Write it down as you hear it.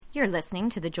You're listening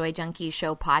to the Joy Junkie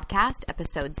Show podcast,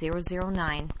 episode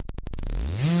 009.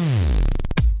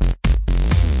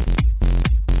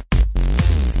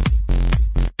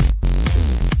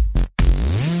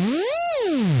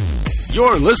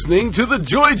 You're listening to the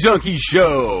Joy Junkie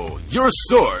Show, your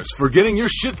source for getting your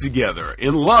shit together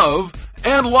in love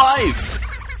and life.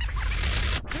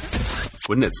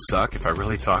 Wouldn't it suck if I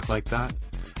really talked like that?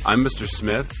 I'm Mr.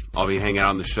 Smith. I'll be hanging out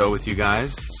on the show with you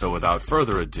guys. So without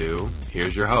further ado,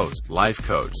 here's your host, life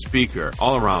coach, speaker,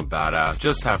 all-around badass,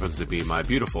 just happens to be my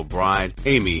beautiful bride,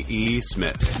 Amy E.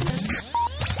 Smith.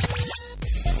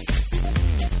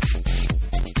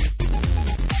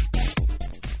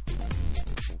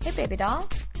 Hey, baby doll.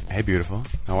 Hey, beautiful.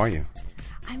 How are you?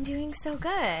 I'm doing so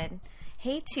good.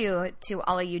 Hey to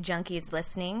all of you junkies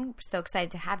listening. So excited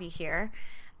to have you here.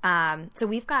 So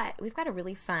we've got a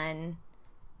really fun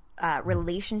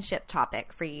relationship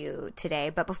topic for you today.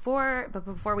 But before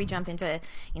we jump into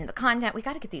the content, we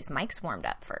got to get these mics warmed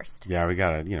up first. Yeah, we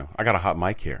got to. I got a hot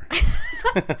mic here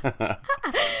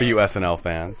for you SNL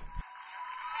fans.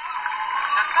 Got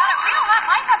a real hot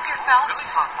mic up here, fellas.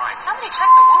 Somebody check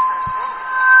the woofers.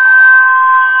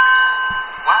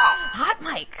 Wow. Hot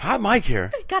mic. Hot mic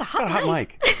here. Got a hot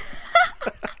mic. mic.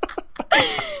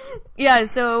 Yeah,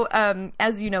 so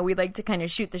as you know, we like to kind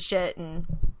of shoot the shit and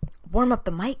warm up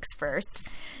the mics first.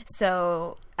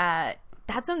 So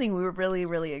that's something we were really,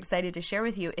 really excited to share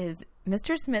with you is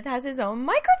Mr. Smith has his own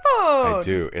microphone. I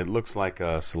do. It looks like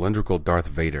a cylindrical Darth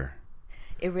Vader.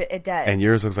 It does. And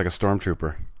yours looks like a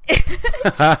stormtrooper.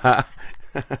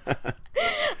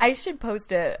 I should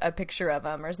post a picture of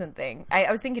him or something. I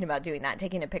was thinking about doing that,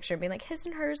 taking a picture and being like, his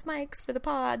and hers mics for the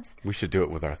pods. We should do it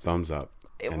with our thumbs up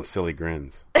and silly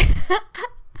grins.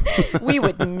 We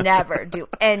would never do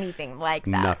anything like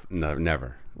that. No,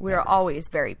 never. We're never. always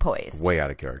very poised. Way out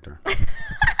of character.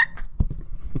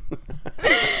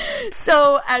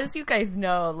 So, as you guys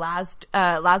know, last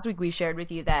week we shared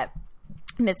with you that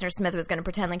Mr. Smith was going to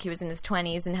pretend like he was in his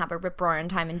 20s and have a rip-roaring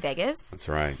time in Vegas. That's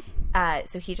right.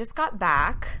 So he just got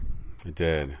back. I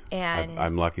did. And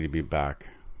I'm lucky to be back.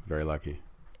 Very lucky.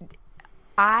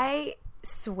 I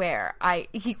swear,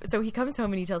 he comes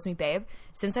home and he tells me, babe,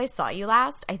 since I saw you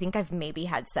last, I think I've maybe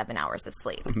had 7 hours of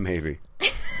sleep. Maybe.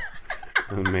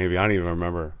 Maybe. I don't even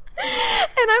remember.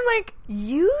 And I'm like,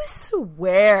 you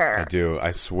swear. I do.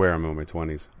 I swear I'm in my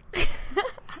 20s.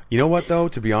 You know what, though?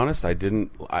 To be honest, I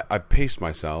paced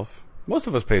myself. Most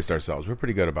of us paced ourselves. We're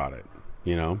pretty good about it,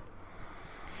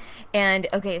 And,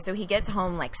 okay, so he gets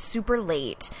home, like, super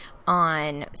late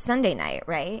on Sunday night,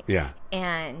 right? Yeah.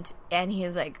 And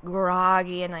he's, like,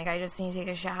 groggy and, like, I just need to take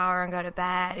a shower and go to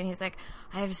bed. And he's like,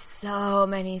 I have so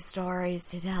many stories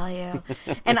to tell you.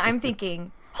 And I'm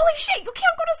thinking, holy shit, you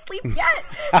can't go to sleep yet.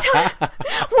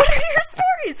 What are your stories?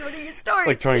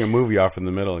 Like turning a movie off in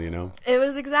the middle, It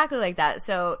was exactly like that.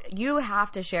 So you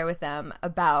have to share with them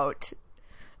about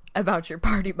your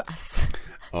party bus.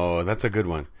 Oh, that's a good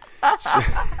one.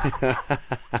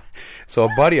 So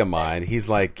a buddy of mine, he's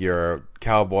like your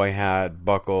cowboy hat,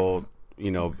 buckle,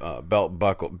 belt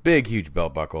buckle, big, huge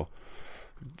belt buckle,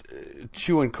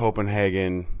 chewing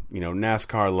Copenhagen,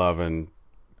 NASCAR loving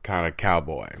kind of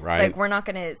cowboy, right? Like, we're not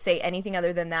going to say anything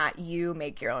other than that. You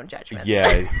make your own judgments.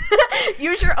 Yeah.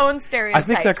 Use your own stereotypes. I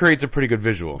think that creates a pretty good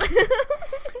visual.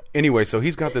 Anyway, so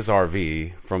he's got this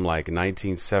RV from like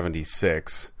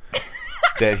 1976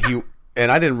 and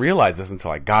I didn't realize this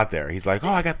until I got there. He's like, oh,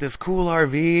 I got this cool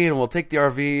RV and we'll take the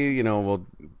RV, we'll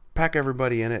pack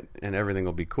everybody in it and everything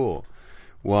will be cool.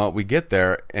 Well, we get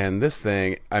there and this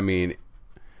thing,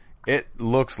 it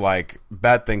looks like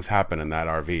bad things happen in that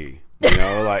RV.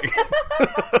 Like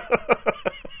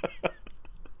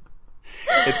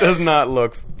it does not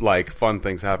look like fun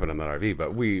things happen in that RV,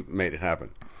 but we made it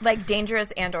happen. Like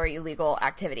dangerous and or illegal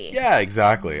activity. Yeah,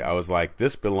 exactly. I was like,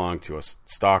 this belonged to a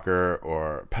stalker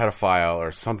or pedophile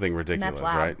or something ridiculous, meth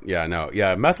lab. Right? Yeah, no.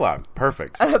 Yeah, meth lab.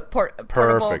 Perfect. Portable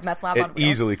Perfect. meth lab it on wheels.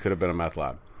 Easily could have been a meth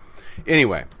lab.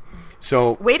 Anyway,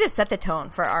 so... Way to set the tone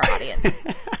for our audience.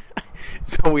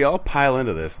 So we all pile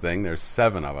into this thing. There's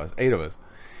 8 of us.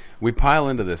 We pile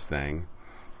into this thing,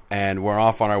 and we're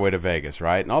off on our way to Vegas,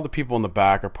 right? And all the people in the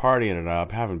back are partying it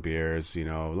up, having beers,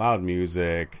 loud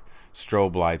music,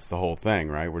 strobe lights, the whole thing,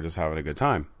 right? We're just having a good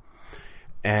time.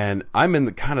 And I'm in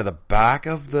the kind of the back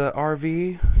of the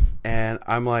RV, and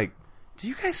I'm like, do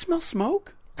you guys smell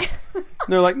smoke? And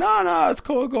they're like, no, it's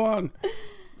cool, go on.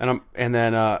 And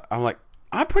I'm like,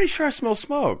 I'm pretty sure I smell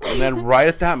smoke. And then right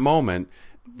at that moment,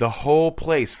 the whole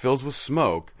place fills with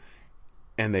smoke,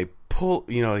 and he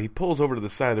pulls over to the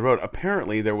side of the road.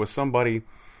 Apparently, there was somebody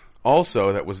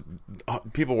also that was,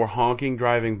 people were honking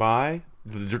driving by.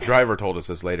 The driver told us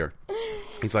this later.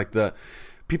 He's like, the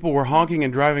people were honking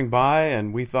and driving by,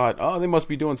 and we thought, oh, they must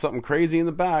be doing something crazy in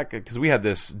the back, because we had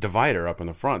this divider up in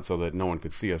the front so that no one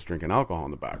could see us drinking alcohol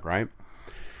in the back, right?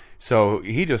 So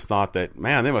he just thought that,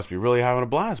 man, they must be really having a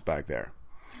blast back there.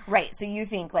 Right. So you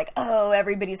think like, oh,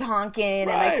 everybody's honking.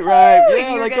 Right, and like, right. oh,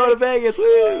 Yeah, like go to Vegas.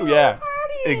 Woo. Yeah,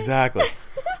 party. Exactly.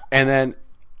 And then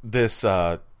this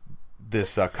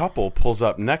couple pulls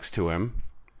up next to him,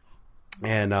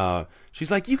 and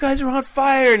she's like, you guys are on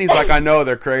fire. And he's like, I know,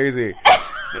 they're crazy.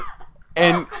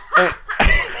 and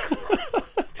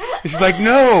she's like,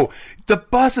 no, the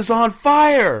bus is on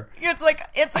fire. It's like,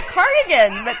 it's a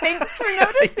cardigan, but thanks for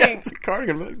noticing. Yeah, it's a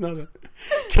cardigan, but no,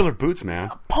 killer boots,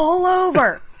 man. Pull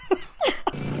over.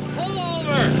 Pull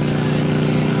over!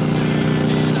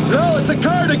 No, it's a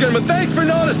cardigan, but thanks for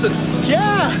noticing.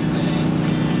 Yeah!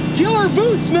 Killer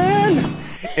boots, man!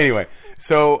 Anyway,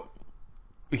 so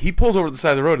he pulls over to the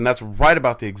side of the road, and that's right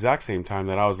about the exact same time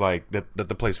that I was like, that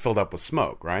the place filled up with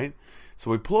smoke, right?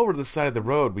 So we pull over to the side of the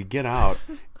road, we get out,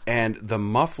 and the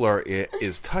muffler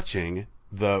is touching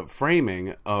the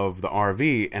framing of the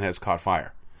RV and has caught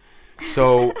fire.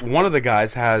 So one of the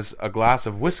guys has a glass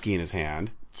of whiskey in his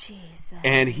hand. Jesus.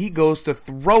 And he goes to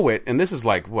throw it, and this is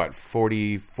like, what,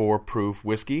 44 proof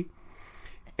whiskey?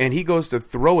 And he goes to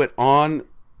throw it on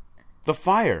the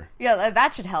fire. Yeah,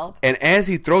 that should help. And as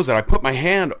he throws it, I put my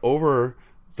hand over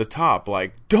the top,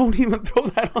 like, don't even throw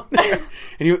that on there.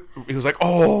 And he was like,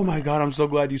 oh my God, I'm so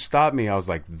glad you stopped me. I was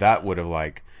like, that would have,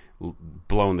 like,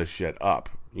 blown the shit up.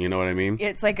 You know what I mean?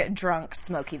 It's like a drunk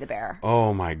Smokey the Bear.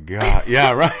 Oh my God.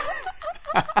 Yeah, right.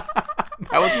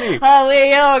 That was me.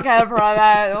 Leo can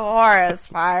prevent forest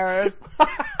fires.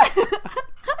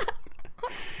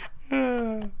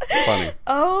 Funny.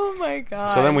 Oh my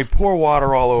God. So then we pour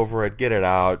water all over it, get it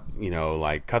out,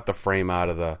 like cut the frame out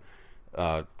of the,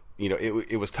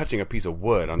 it was touching a piece of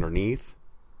wood underneath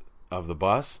of the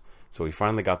bus. So we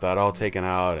finally got that all taken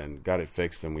out and got it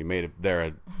fixed, and we made it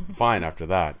there fine after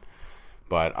that.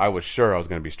 But I was sure I was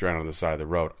going to be stranded on the side of the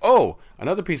road. Oh,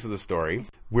 another piece of the story.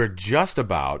 We're just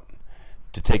about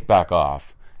to take back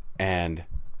off, and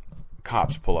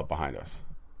cops pull up behind us.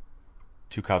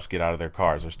 2 cops get out of their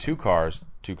cars. There's 2 cars,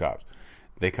 2 cops.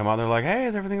 They come out, they're like, hey,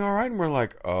 is everything all right? And we're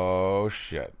like, oh,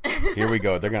 shit. Here we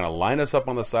go. They're going to line us up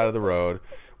on the side of the road.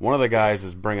 One of the guys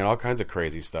is bringing all kinds of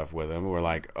crazy stuff with him. We're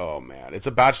like, oh, man. It's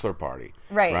a bachelor party.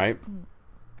 Right?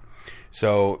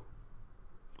 So,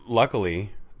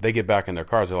 luckily, they get back in their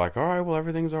cars. They're like, all right, well,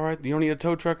 everything's all right. You don't need a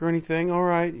tow truck or anything. All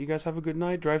right. You guys have a good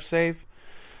night. Drive safe.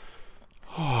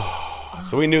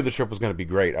 So we knew the trip was going to be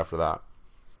great after that.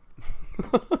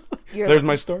 There's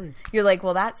my story. You're like,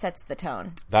 well, that sets the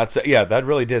tone. That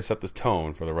really did set the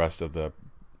tone for the rest of the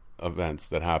events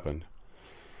that happened.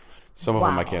 Some of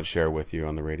them I can't share with you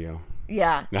on the radio.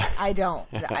 Yeah, I don't.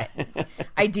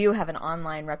 I do have an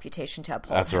online reputation to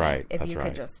uphold. That's right. If you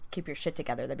could just keep your shit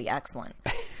together, that'd be excellent.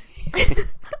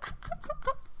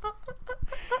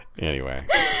 Anyway,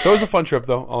 so it was a fun trip,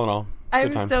 though. All in all,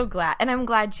 I'm so glad, and I'm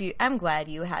glad you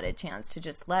had a chance to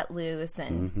just let loose,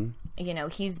 and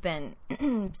he's been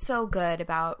so good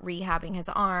about rehabbing his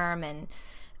arm, and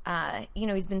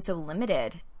he's been so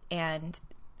limited, and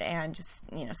just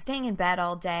staying in bed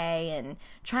all day and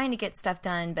trying to get stuff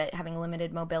done, but having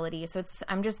limited mobility. So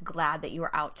I'm just glad that you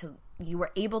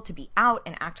were able to be out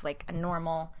and act like a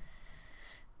normal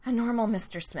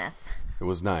Mr. Smith. It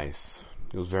was nice.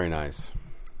 It was very nice.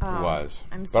 It was.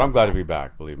 I'm glad to be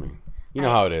back, believe me. You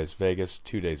know how it is. Vegas,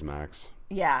 2 days max.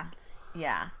 Yeah.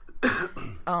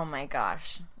 Oh my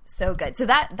gosh. So good. So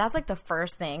that's like the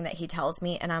first thing that he tells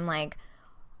me, and I'm like,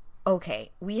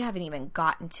 okay, we haven't even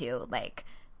gotten to like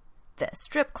the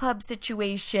strip club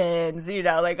situations,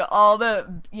 like all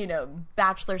the,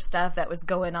 bachelor stuff that was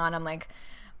going on. I'm like,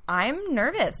 I'm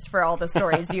nervous for all the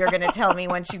stories you're going to tell me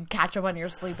once you catch up on your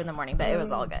sleep in the morning, but it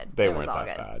was all good. They weren't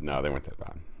that bad. No, they weren't that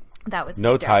bad. That was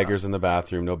no hysterical. tigers in the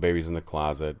bathroom, no babies in the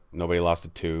closet, nobody lost a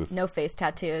tooth. No face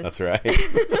tattoos. That's right.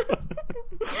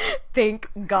 Thank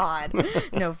God.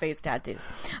 No face tattoos.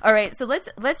 All right, so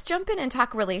let's jump in and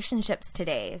talk relationships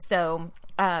today. So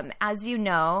as you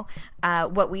know,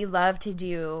 what we love to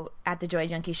do at the Joy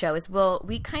Junkie Show is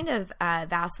we kind of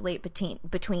vacillate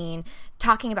between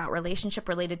talking about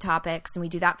relationship-related topics, and we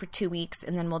do that for 2 weeks,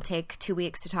 and then we'll take 2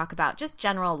 weeks to talk about just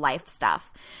general life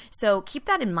stuff. So keep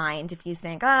that in mind if you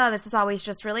think, oh, this is always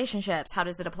just relationships. How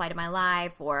does it apply to my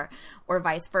life, or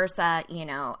vice versa?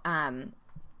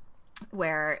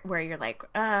 Where you're like,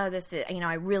 this is,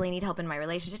 I really need help in my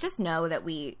relationship. Just know that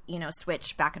we,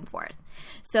 switch back and forth.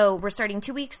 So we're starting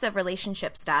 2 weeks of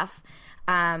relationship stuff.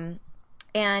 And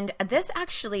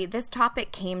this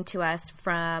topic came to us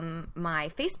from my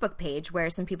Facebook page, where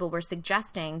some people were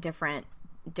suggesting different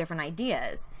different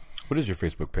ideas. What is your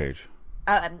Facebook page?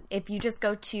 If you just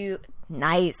go to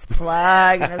nice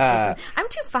plug, I'm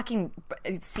too fucking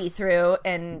see-through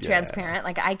and transparent.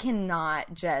 Like, I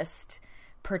cannot just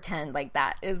pretend like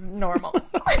that is normal.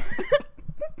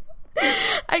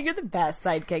 You're the best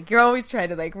sidekick. You're always trying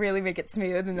to like really make it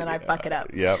smooth, and then I fuck it up.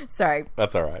 Yep. Sorry.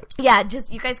 That's all right. Yeah,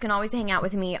 just you guys can always hang out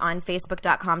with me on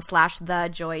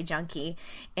Facebook.com/TheJoyJunkie.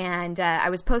 And I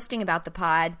was posting about the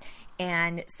pod,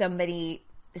 and somebody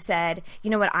said, you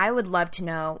know what, I would love to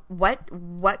know what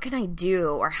can I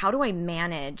do, or how do I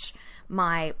manage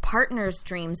my partner's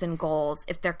dreams and goals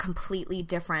if they're completely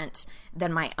different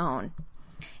than my own?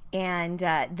 And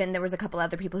then there was a couple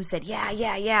other people who said, yeah,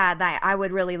 I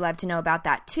would really love to know about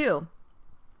that too.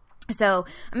 So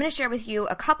I'm going to share with you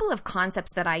a couple of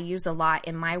concepts that I use a lot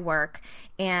in my work,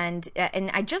 and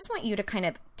I just want you to kind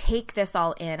of take this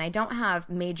all in. I don't have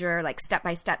major like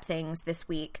step-by-step things this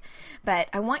week, but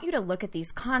I want you to look at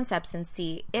these concepts and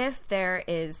see if there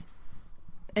is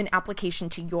an application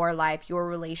to your life, your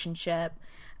relationship.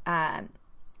 And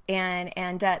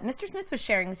Mr. Smith was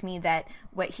sharing with me that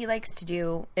what he likes to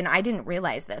do, and I didn't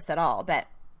realize this at all, but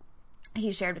he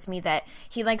shared with me that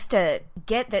he likes to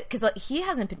get that, because he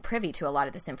hasn't been privy to a lot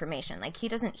of this information. Like, he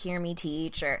doesn't hear me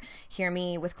teach or hear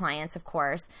me with clients, of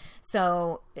course.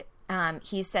 So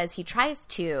he says he tries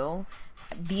to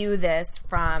view this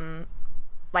from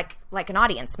like an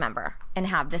audience member and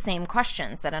have the same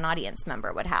questions that an audience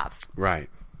member would have. Right.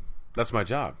 That's my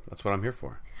job. That's what I'm here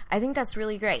for. I think that's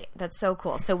really great. That's so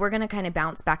cool. So we're going to kind of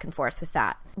bounce back and forth with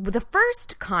that. The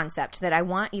first concept that I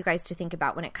want you guys to think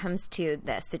about when it comes to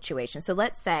this situation. So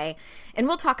let's say, and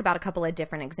we'll talk about a couple of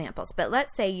different examples, but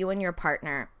let's say you and your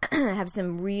partner have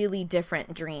some really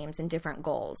different dreams and different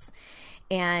goals,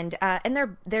 and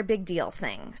they're big deal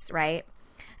things, right?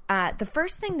 The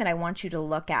first thing that I want you to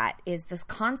look at is this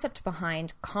concept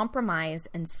behind compromise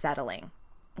and settling.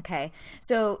 Okay,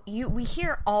 so we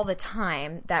hear all the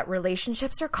time that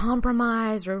relationships are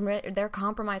compromised, or they're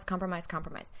compromised.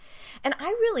 And I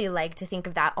really like to think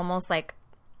of that almost like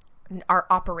our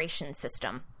operation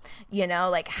system. You know,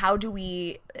 like how do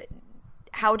we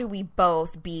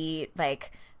both be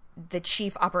like the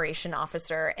chief operation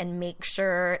officer and make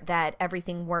sure that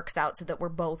everything works out so that we're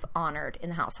both honored in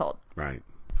the household? Right.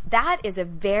 That is a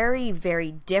very,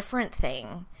 very different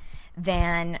thing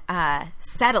than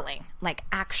settling, like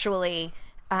actually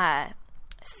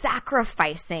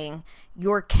sacrificing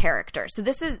your character. So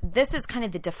this is kind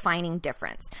of the defining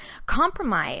difference.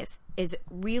 Compromise is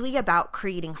really about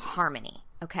creating harmony.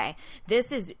 Okay,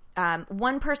 this is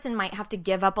one person might have to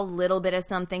give up a little bit of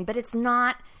something, but it's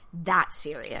not that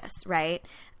serious, right?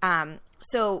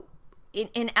 So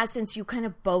in essence, you kind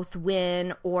of both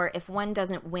win, or if one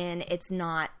doesn't win, it's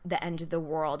not the end of the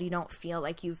world. You don't feel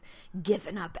like you've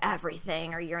given up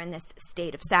everything, or you're in this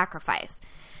state of sacrifice.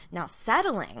 Now,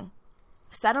 settling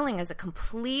is a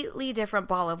completely different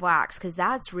ball of wax, because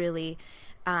that's really,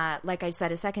 like I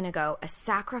said a second ago, a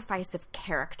sacrifice of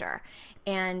character.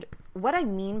 And what I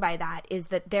mean by that is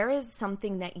that there is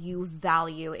something that you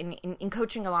value. In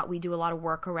coaching a lot, we do a lot of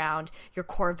work around your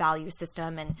core value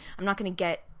system, and I'm not going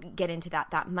to get into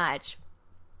that much.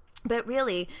 But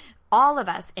really, all of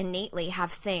us innately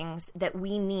have things that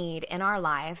we need in our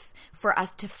life for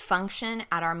us to function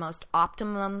at our most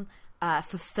optimum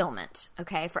fulfillment,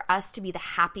 okay? For us to be the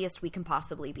happiest we can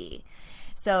possibly be.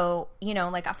 So, you know,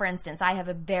 like for instance, I have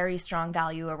a very strong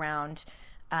value around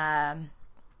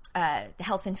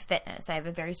health and fitness. I have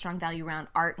a very strong value around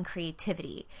art and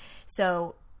creativity.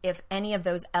 So if any of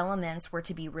those elements were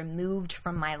to be removed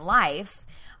from my life,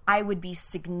 I would be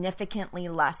significantly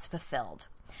less fulfilled.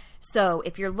 So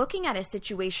if you're looking at a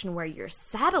situation where you're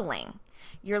settling,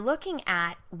 you're looking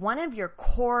at one of your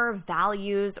core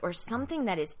values or something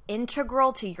that is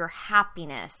integral to your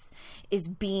happiness is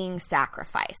being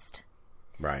sacrificed.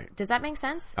 Right. Does that make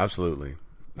sense? Absolutely.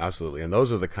 Absolutely. And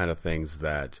those are the kind of things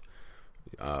that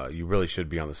you really should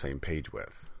be on the same page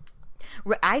with.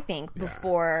 I think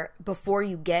before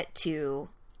you get to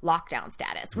lockdown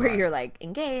status, where you're like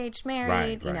engaged,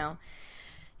 married, you know.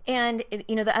 And,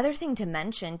 you know, the other thing to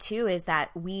mention, too, is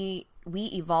that we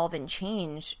evolve and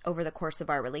change over the course of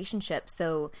our relationship.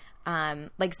 So,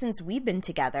 like, since we've been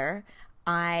together,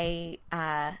 I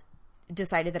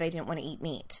decided that I didn't want to eat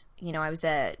meat. You know, I was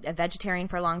a vegetarian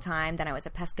for a long time. Then I was a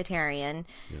pescatarian.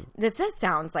 Yeah. This just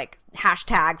sounds like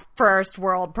hashtag first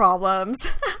world problems.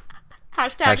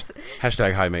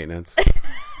 Hashtag high maintenance.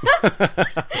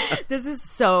 This is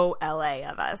so LA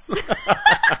of us.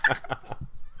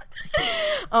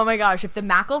 Oh my gosh, if the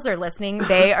Mackles are listening,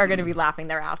 they are going to be laughing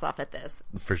their ass off at this.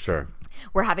 For sure.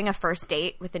 We're having a first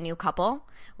date with a new couple.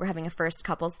 We're having a first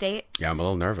couples date. Yeah, I'm a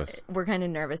little nervous. We're kind of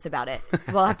nervous about it.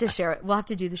 We'll have to share it. We'll have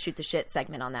to do the shoot the shit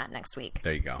segment on that next week.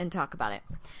 There you go. And talk about it.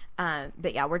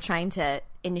 But yeah, we're trying to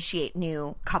initiate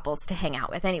new couples to hang out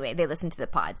with. Anyway, they listen to the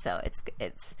pod, so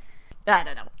it's I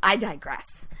don't know. I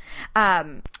digress.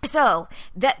 So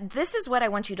this is what I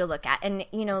want you to look at. And,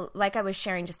 you know, like I was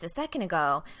sharing just a second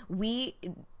ago,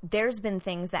 there's been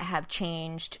things that have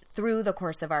changed through the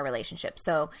course of our relationship.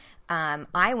 So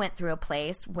I went through a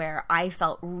place where I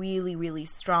felt really, really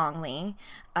strongly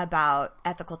about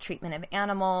ethical treatment of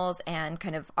animals and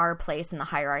kind of our place in the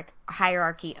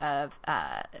hierarchy of,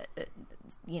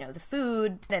 you know, the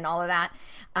food and all of that.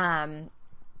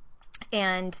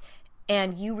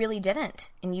 And you really didn't.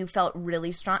 And you felt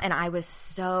really strong. And I was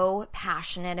so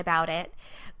passionate about it.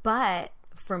 But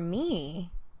for me,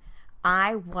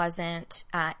 it wasn't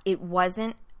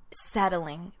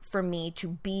settling for me to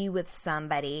be with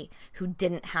somebody who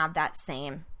didn't have that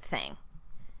same thing.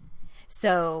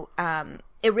 So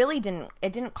it really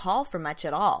didn't call for much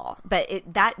at all. But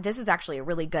this is actually a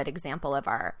really good example of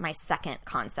my second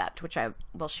concept, which I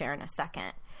will share in a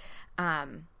second.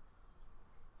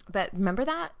 But remember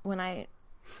that when I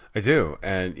do.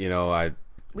 And, you know,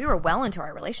 we were well into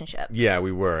our relationship. Yeah,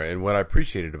 we were. And what I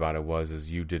appreciated about it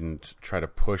is you didn't try to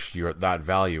push that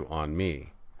value on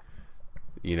me.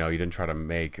 You know, you didn't try to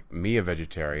make me a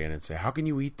vegetarian and say, how can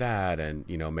you eat that? And,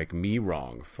 you know, make me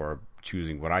wrong for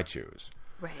choosing what I choose.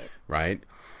 Right?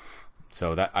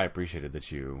 So that I appreciated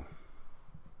that you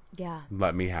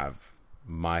let me have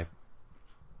my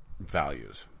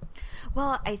values.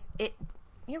 Well,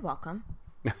 you're welcome.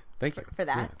 Thank you for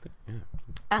that.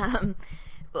 Yeah.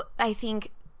 I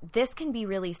think this can be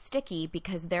really sticky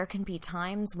because there can be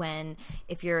times when,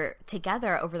 if you're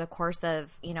together over the course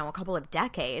of, you know, a couple of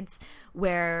decades,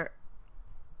 where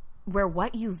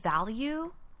what you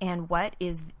value and what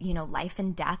is, you know, life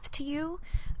and death to you,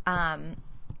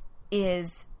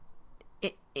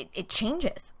 it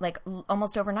changes like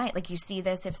almost overnight. Like you see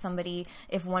this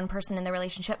if one person in the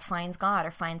relationship finds God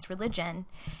or finds religion,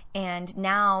 and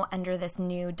now under this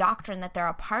new doctrine that they're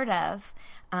a part of,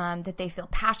 that they feel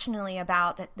passionately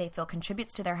about, that they feel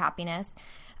contributes to their happiness,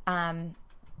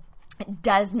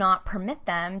 does not permit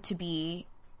them to be,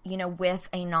 you know, with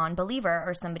a non-believer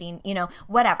or somebody, you know,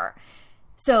 whatever.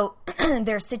 So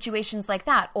there's situations like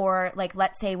that. Or like,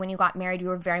 let's say when you got married, you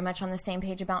were very much on the same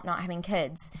page about not having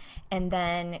kids. And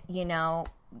then, you know,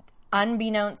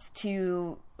 unbeknownst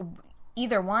to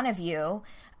either one of you,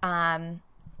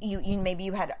 maybe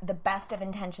you had the best of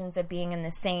intentions of being in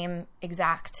the same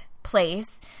exact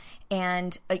place.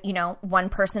 And, you know, one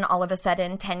person all of a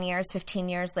sudden 10 years, 15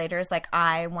 years later is like,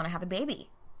 I want to have a baby.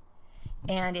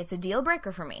 And it's a deal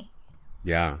breaker for me.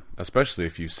 Yeah, especially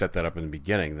if you set that up in the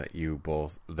beginning that you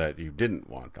didn't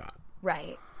want that.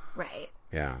 Right.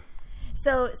 Yeah.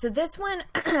 So this one,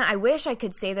 I wish I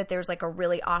could say that there's like a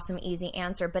really awesome, easy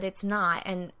answer, but it's not.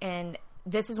 And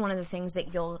this is one of the things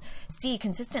that you'll see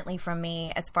consistently from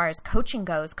me as far as coaching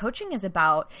goes. Coaching is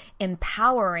about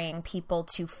empowering people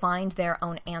to find their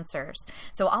own answers.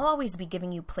 So I'll always be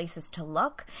giving you places to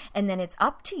look, and then it's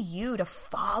up to you to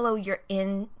follow your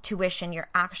intuition, your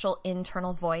actual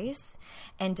internal voice,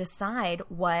 and decide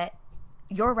what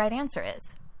your right answer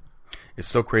is. It's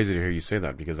so crazy to hear you say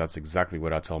that, because that's exactly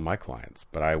what I tell my clients,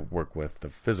 but I work with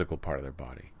the physical part of their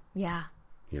body. Yeah.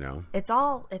 You know? It's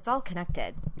all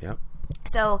connected. Yep.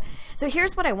 So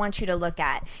here's what I want you to look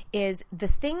at is the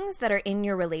things that are in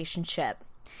your relationship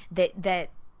that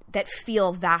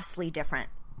feel vastly different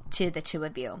to the two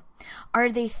of you. Are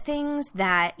they things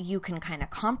that you can kind of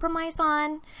compromise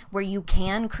on, where you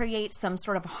can create some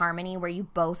sort of harmony where you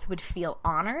both would feel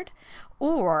honored?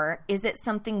 Or is it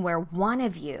something where one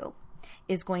of you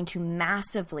is going to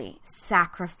massively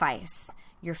sacrifice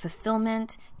your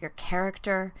fulfillment, your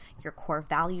character, your core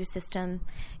value system?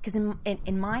 Because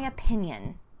in my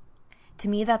opinion, to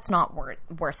me, that's not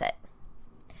worth it.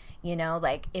 You know,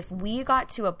 like if we got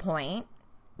to a point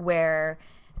where,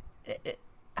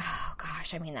 oh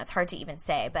gosh, I mean, that's hard to even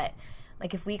say, but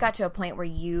like if we got to a point where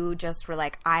you just were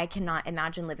like, I cannot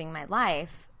imagine living my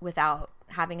life without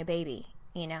having a baby,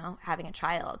 you know, having a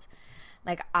child,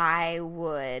 like I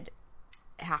would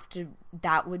have to,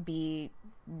 that would be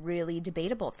really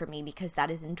debatable for me, because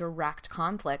that is in direct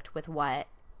conflict with what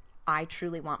I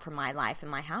truly want for my life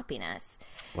and my happiness.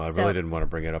 Well, I really didn't want to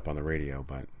bring it up on the radio,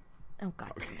 but oh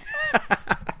god damn it.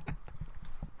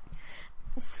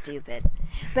 Stupid.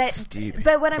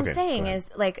 But what I'm saying is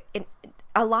like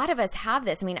a lot of us have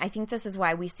this. I mean, I think this is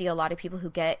why we see a lot of people who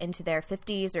get into their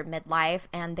 50s or midlife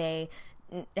and they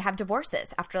have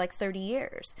divorces after like 30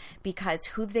 years because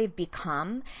who they've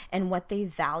become and what they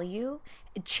value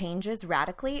changes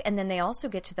radically. And then they also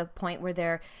get to the point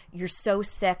where you're so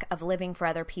sick of living for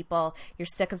other people. You're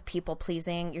sick of people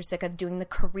pleasing. You're sick of doing the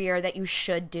career that you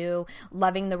should do,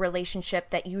 loving the relationship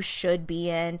that you should be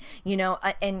in,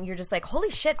 and you're just like, holy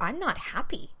shit, I'm not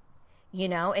happy,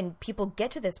 and people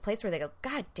get to this place where they go,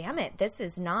 God damn it, this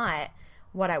is not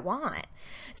what I want.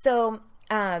 So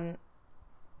I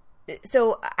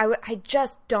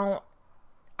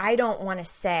don't want to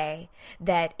say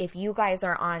that if you guys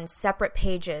are on separate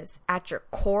pages at your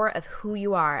core of who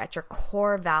you are, at your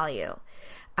core value,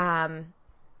 that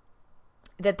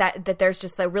there's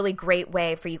just a really great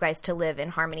way for you guys to live in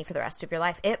harmony for the rest of your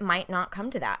life. It might not come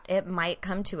to that. It might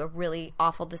come to a really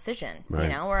awful decision,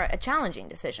 right. Or a challenging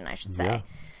decision, I should say. Yeah.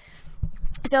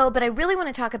 So, but I really want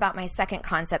to talk about my second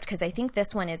concept because I think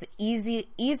this one is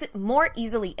more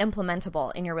easily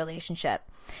implementable in your relationship.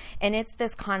 And it's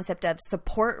this concept of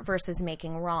support versus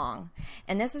making wrong.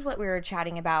 And this is what we were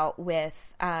chatting about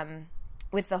with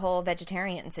the whole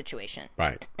vegetarian situation.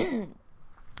 Right.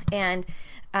 And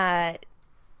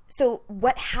so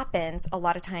what happens a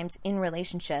lot of times in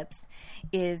relationships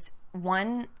is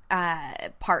one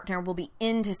partner will be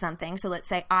into something. So let's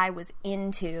say I was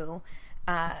into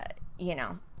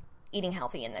eating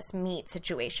healthy in this meat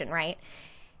situation, right?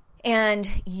 And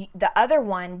the other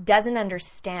one doesn't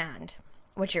understand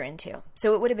what you're into.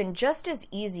 So it would have been just as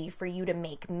easy for you to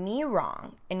make me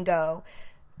wrong and go,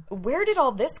 where did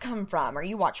all this come from? Or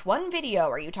you watch one video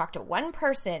or you talk to one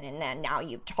person and then now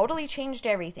you've totally changed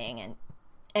everything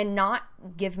and not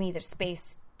give me the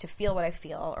space to feel what I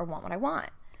feel or want what I want.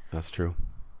 That's true.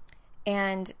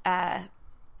 And,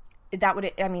 that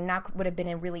would have been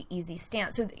a really easy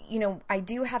stance. So, I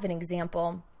do have an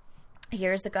example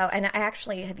years ago, and I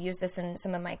actually have used this in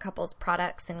some of my couples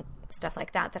products and stuff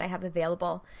like that I have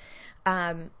available.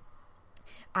 I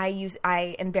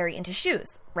am very into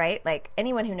shoes, right? Like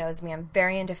anyone who knows me, I'm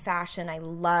very into fashion. I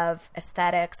love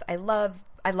aesthetics. I love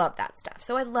that stuff.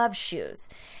 So I love shoes.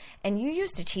 And you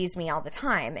used to tease me all the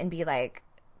time and be like,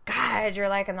 God, you're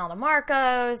like Imelda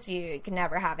Marcos. You can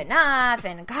never have enough.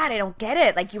 And God, I don't get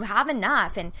it. Like you have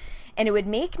enough. And it would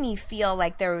make me feel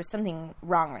like there was something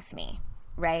wrong with me.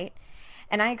 Right.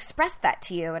 And I expressed that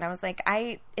to you. And I was like,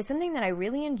 it's something that I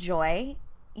really enjoy,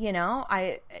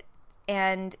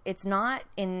 and it's not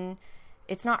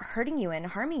hurting you and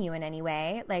harming you in any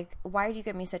way. Like, why do you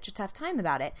give me such a tough time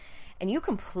about it? And you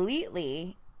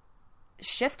completely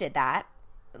shifted that.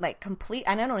 And I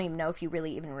don't even know if you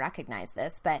really even recognize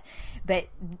this, but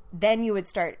then you would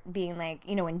start being like,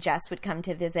 when Jess would come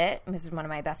to visit, this is one of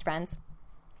my best friends,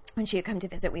 when she would come to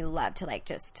visit, we love to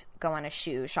just go on a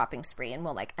shoe shopping spree and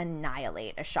we'll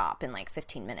annihilate a shop in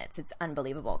 15 minutes. It's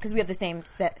unbelievable because we have the same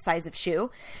size of shoe.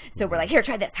 So we're like, here,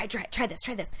 try this, try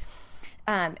this.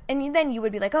 And then you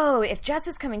would be like, oh, if Jess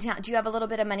is coming to town, do you have a little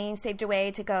bit of money saved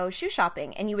away to go shoe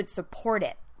shopping? And you would support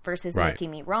it versus right.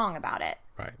 making me wrong about it.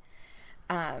 Right.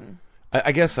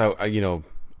 I guess I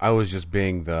was just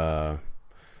being the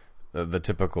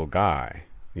typical guy,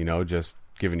 just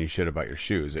giving you shit about your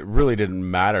shoes. It really didn't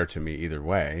matter to me either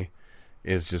way.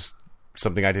 It's just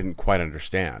something I didn't quite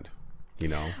understand,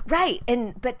 Right.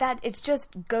 But that it just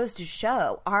goes to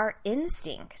show our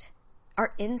instinct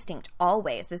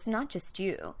always, this is not just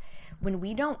you, when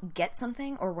we don't get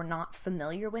something or we're not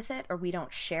familiar with it or we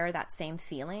don't share that same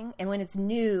feeling, and when it's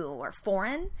new or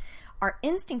foreign, our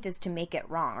instinct is to make it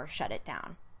wrong or shut it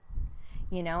down.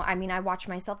 I watch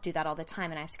myself do that all the time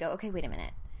and I have to go, okay, wait a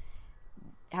minute.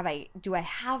 Do I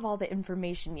have all the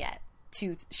information yet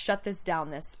to shut this down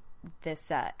this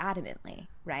adamantly,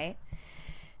 right?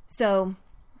 So,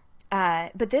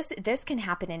 but this can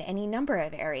happen in any number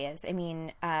of areas.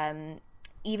 Even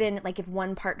if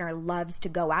one partner loves to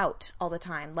go out all the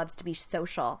time, loves to be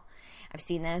social. I've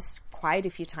seen this quite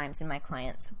a few times in my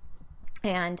clients.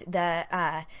 And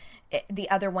the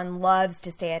other one loves to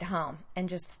stay at home and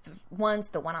just wants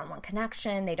the one-on-one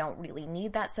connection. They don't really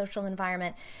need that social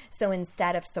environment. So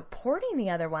instead of supporting the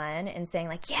other one and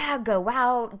saying yeah, go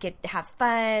out, have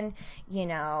fun,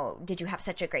 did you have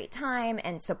such a great time,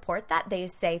 and support that, they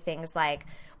say things like,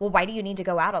 well, why do you need to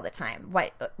go out all the time?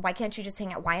 Why can't you just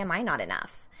hang out? Why am I not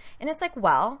enough? And it's like,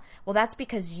 well, that's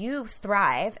because you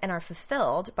thrive and are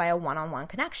fulfilled by a one-on-one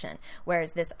connection,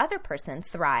 whereas this other person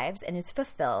thrives and is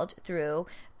fulfilled through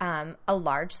a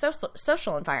large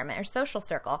social environment or social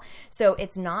circle. So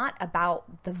it's not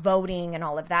about the voting and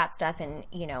all of that stuff and,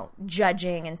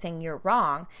 judging and saying you're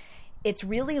wrong. It's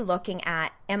really looking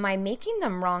at, am I making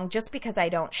them wrong just because I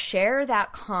don't share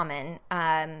that common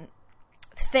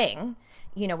thing,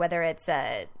 whether it's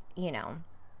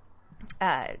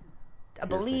a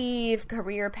belief,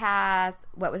 career path.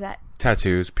 What was that?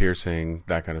 Tattoos, piercing,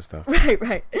 that kind of stuff.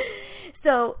 Right.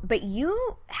 So, but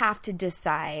you have to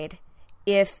decide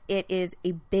if it is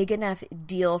a big enough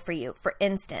deal for you. For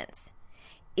instance,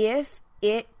 if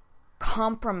it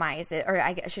compromises, or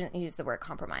I shouldn't use the word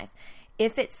compromise,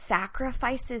 if it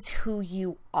sacrifices who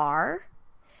you are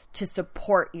to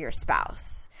support your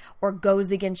spouse, or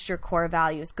goes against your core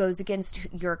values, goes against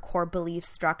your core belief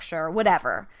structure,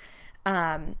 whatever.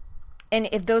 And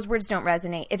if those words don't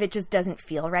resonate, if it just doesn't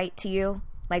feel right to you,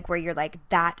 like where you're like,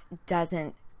 that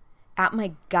doesn't, at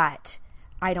my gut,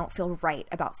 I don't feel right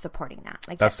about supporting that.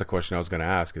 Like that's the question I was going to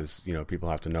ask is, people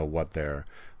have to know what their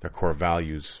core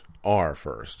values are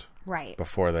first. Right.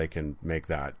 Before they can make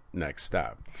that next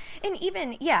step. And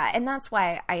even, and that's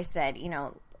why I said,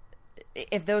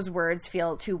 if those words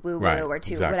feel too woo-woo or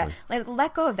too whatever, like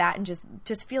let go of that and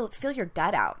just feel your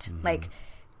gut out. Mm-hmm. Like,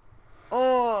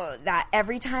 that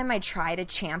every time I try to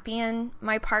champion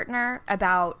my partner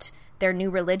about their new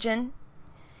religion,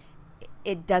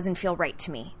 it doesn't feel right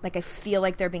to me. Like I feel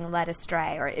like they're being led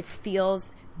astray, or it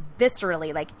feels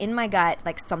viscerally, like in my gut,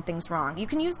 like something's wrong. You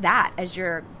can use that as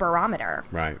your barometer,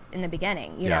 right? In the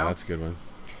beginning, you know? know? That's a good one.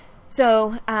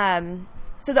 So,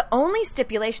 so the only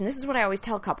stipulation, this is what I always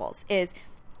tell couples, is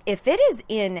if it is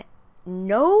in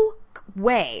no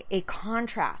way a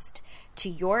contrast to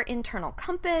your internal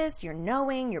compass, your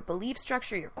knowing, your belief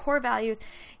structure, your core values,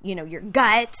 your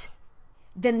gut,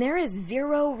 then there is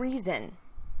zero reason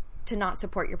to not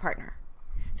support your partner.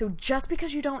 So just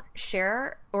because you don't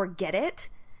share or get it,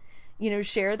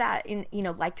 share that in,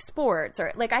 like sports,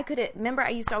 or like remember I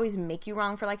used to always make you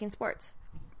wrong for liking sports.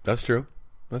 That's true.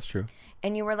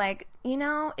 And you were like,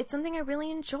 it's something I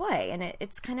really enjoy, and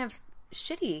it's kind of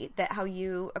shitty that how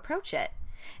you approach it.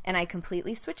 And I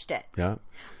completely switched it. Yeah.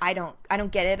 I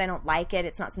don't get it. I don't like it.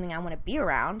 It's not something I want to be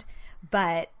around,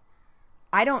 but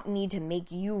I don't need to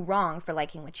make you wrong for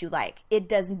liking what you like.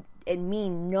 It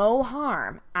mean no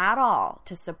harm at all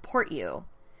to support you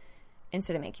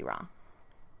instead of make you wrong.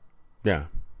 Yeah.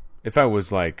 If I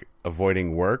was like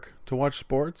avoiding work to watch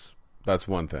sports, that's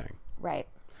one thing. Right.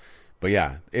 But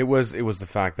yeah, it was the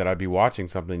fact that I'd be watching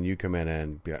something, you come in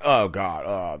and be like, oh God,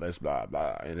 oh this blah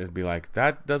blah, and it'd be like,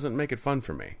 that doesn't make it fun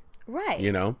for me. Right.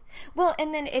 Well,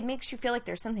 and then it makes you feel like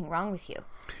there's something wrong with you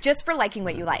just for liking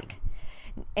what you like.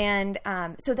 And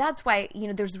so that's why,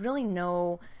 there's really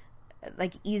no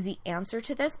like easy answer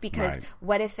to this, because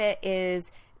what if it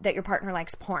is that your partner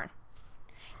likes porn?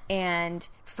 And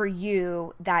for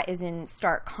you, that is in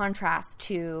stark contrast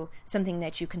to something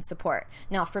that you can support.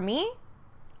 Now, for me,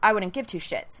 I wouldn't give two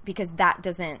shits, because that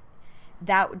doesn't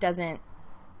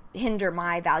hinder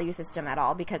my value system at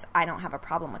all, because I don't have a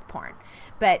problem with porn.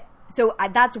 But so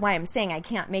that's why I'm saying I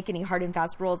can't make any hard and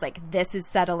fast rules like this is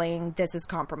settling, this is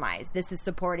compromise, this is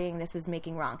supporting, this is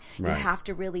making wrong. Right. You have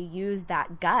to really use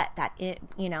that gut, that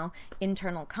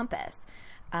internal compass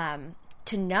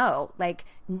to know, like,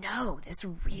 no, this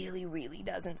really, really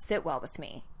doesn't sit well with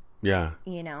me. Yeah.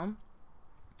 Yeah,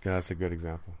 that's a good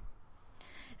example.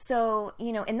 So,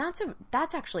 and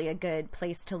that's actually a good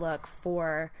place to look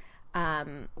for,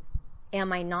 am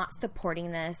I not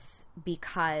supporting this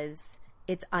because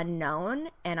it's unknown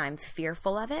and I'm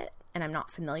fearful of it and I'm not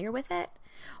familiar with it?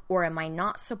 Or am I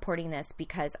not supporting this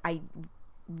because I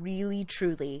really,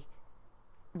 truly,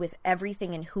 with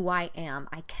everything in who I am,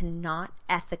 I cannot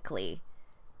ethically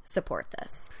support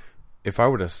this? If I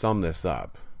were to sum this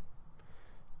up,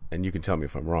 and you can tell me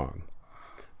if I'm wrong,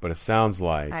 but it sounds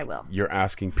like I will. You're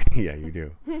asking, yeah, you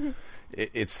do.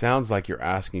 It sounds like you're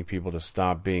asking people to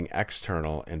stop being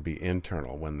external and be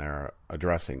internal when they're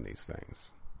addressing these things.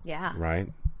 Yeah. Right?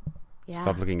 Yeah.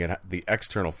 Stop looking at the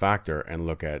external factor and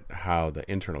look at how the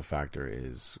internal factor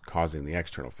is causing the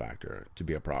external factor to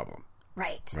be a problem.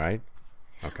 Right. Right?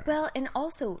 Okay. Well, and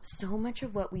also so much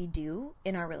of what we do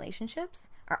in our relationships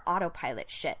are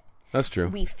autopilot shit. That's true.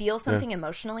 We feel something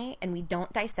emotionally and we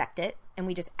don't dissect it and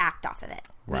we just act off of it.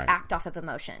 Right. We act off of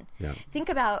emotion. Yeah. Think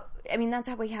about, that's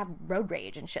how we have road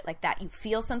rage and shit like that. You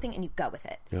feel something and you go with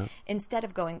it. Yeah. Instead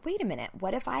of going, wait a minute,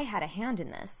 what if I had a hand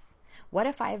in this? What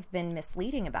if I've been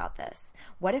misleading about this?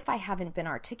 What if I haven't been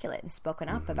articulate and spoken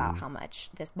up about how much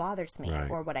this bothers me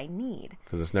or what I need?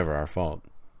 Because it's never our fault.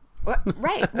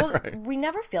 Right. Well, right. We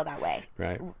never feel that way.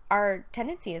 Right. Our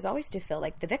tendency is always to feel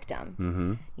like the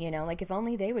victim. Mm-hmm. Like if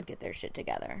only they would get their shit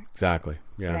together. Exactly.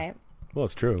 Yeah. Right. Well,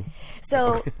 it's true.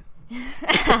 So,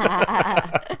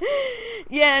 yeah,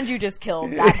 and you just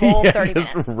killed that whole 30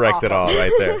 minutes. Just wrecked it all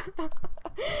right there.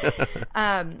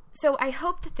 So I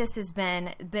hope that this has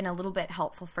been a little bit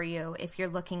helpful for you if you're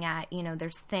looking at,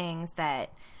 there's things that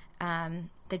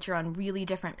that you're on really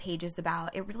different pages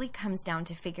about, it really comes down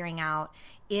to figuring out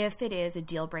if it is a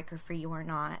deal breaker for you or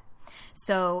not.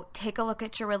 So take a look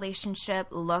at your relationship,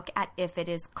 look at if it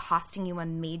is costing you a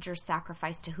major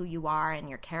sacrifice to who you are and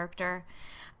your character,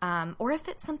 or if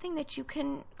it's something that you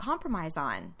can compromise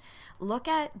on. Look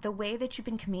at the way that you've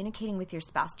been communicating with your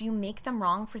spouse. Do you make them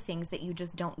wrong for things that you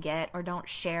just don't get or don't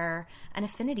share an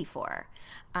affinity for?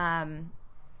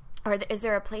 Or is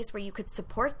there a place where you could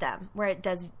support them, where it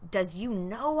does you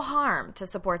no harm to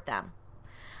support them?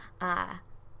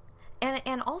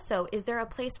 And also, is there a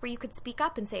place where you could speak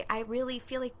up and say, I really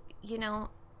feel like,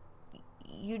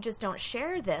 you just don't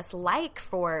share this, like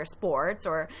for sports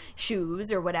or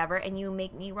shoes or whatever, and you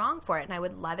make me wrong for it. And I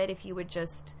would love it if you would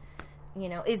just,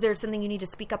 is there something you need to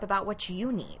speak up about what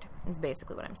you need, is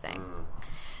basically what I'm saying.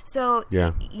 So,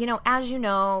 yeah. As you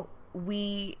know,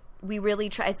 we really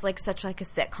try, it's like such like a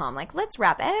sitcom, like let's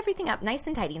wrap everything up nice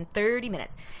and tidy in 30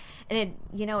 minutes. And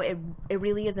it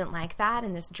really isn't like that.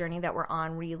 And this journey that we're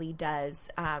on really does,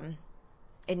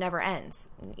 it never ends,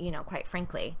 quite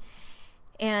frankly.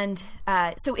 And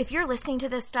so if you're listening to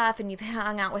this stuff and you've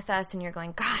hung out with us and you're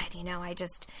going, God,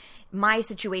 my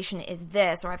situation is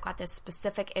this, or I've got this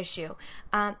specific issue.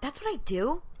 That's what I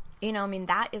do.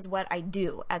 That is what I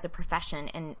do as a profession.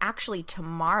 And actually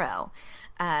tomorrow.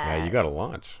 Yeah, you got to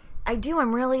launch. I do.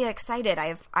 I'm really excited.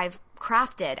 I've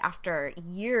crafted, after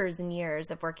years and years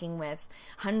of working with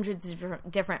hundreds of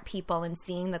different people and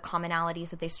seeing the commonalities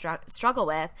that they struggle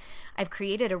with, I've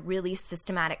created a really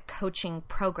systematic coaching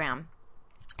program.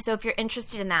 So if you're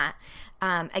interested in that,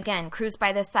 again, cruise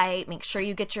by the site, make sure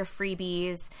you get your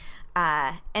freebies.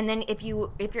 And then if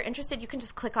you're interested, you can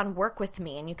just click on work with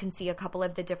me and you can see a couple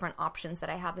of the different options that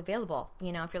I have available.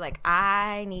 If you're like,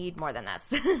 I need more than this,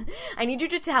 I need you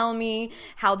to tell me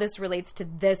how this relates to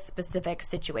this specific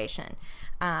situation.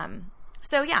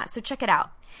 So check it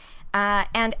out.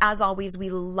 And as always, we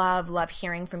love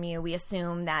hearing from you. We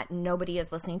assume that nobody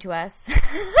is listening to us.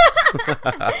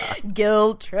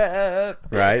 Guilt trip.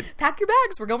 Right. Pack your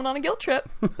bags. We're going on a guilt trip.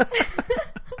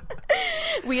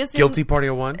 We assume Guilty Party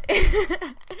of One.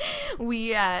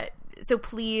 So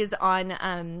please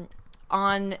on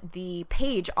the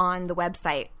page on the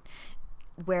website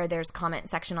where there's comment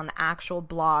section on the actual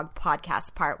blog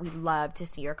podcast part, we love to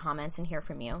see your comments and hear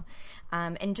from you,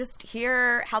 and just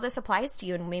hear how this applies to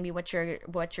you and maybe what your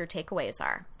takeaways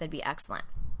are. That'd be excellent.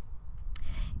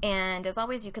 And as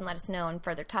always, you can let us know on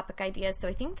further topic ideas. So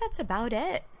I think that's about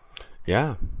it.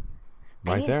 Yeah.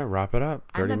 There, wrap it up.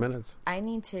 30 minutes. I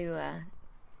need to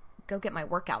go get my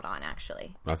workout on,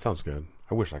 actually. That sounds good.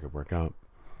 I wish I could work out.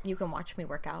 You can watch me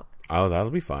work out. Oh,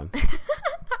 that'll be fun.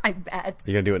 I bet.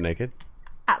 You gonna do it naked?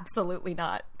 Absolutely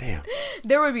not. Damn.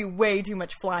 There would be way too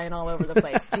much flying all over the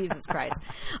place. Jesus Christ.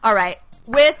 All right.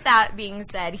 With that being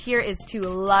said, here is to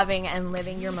loving and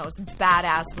living your most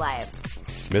badass life.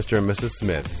 Mr. and Mrs.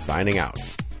 Smith signing out.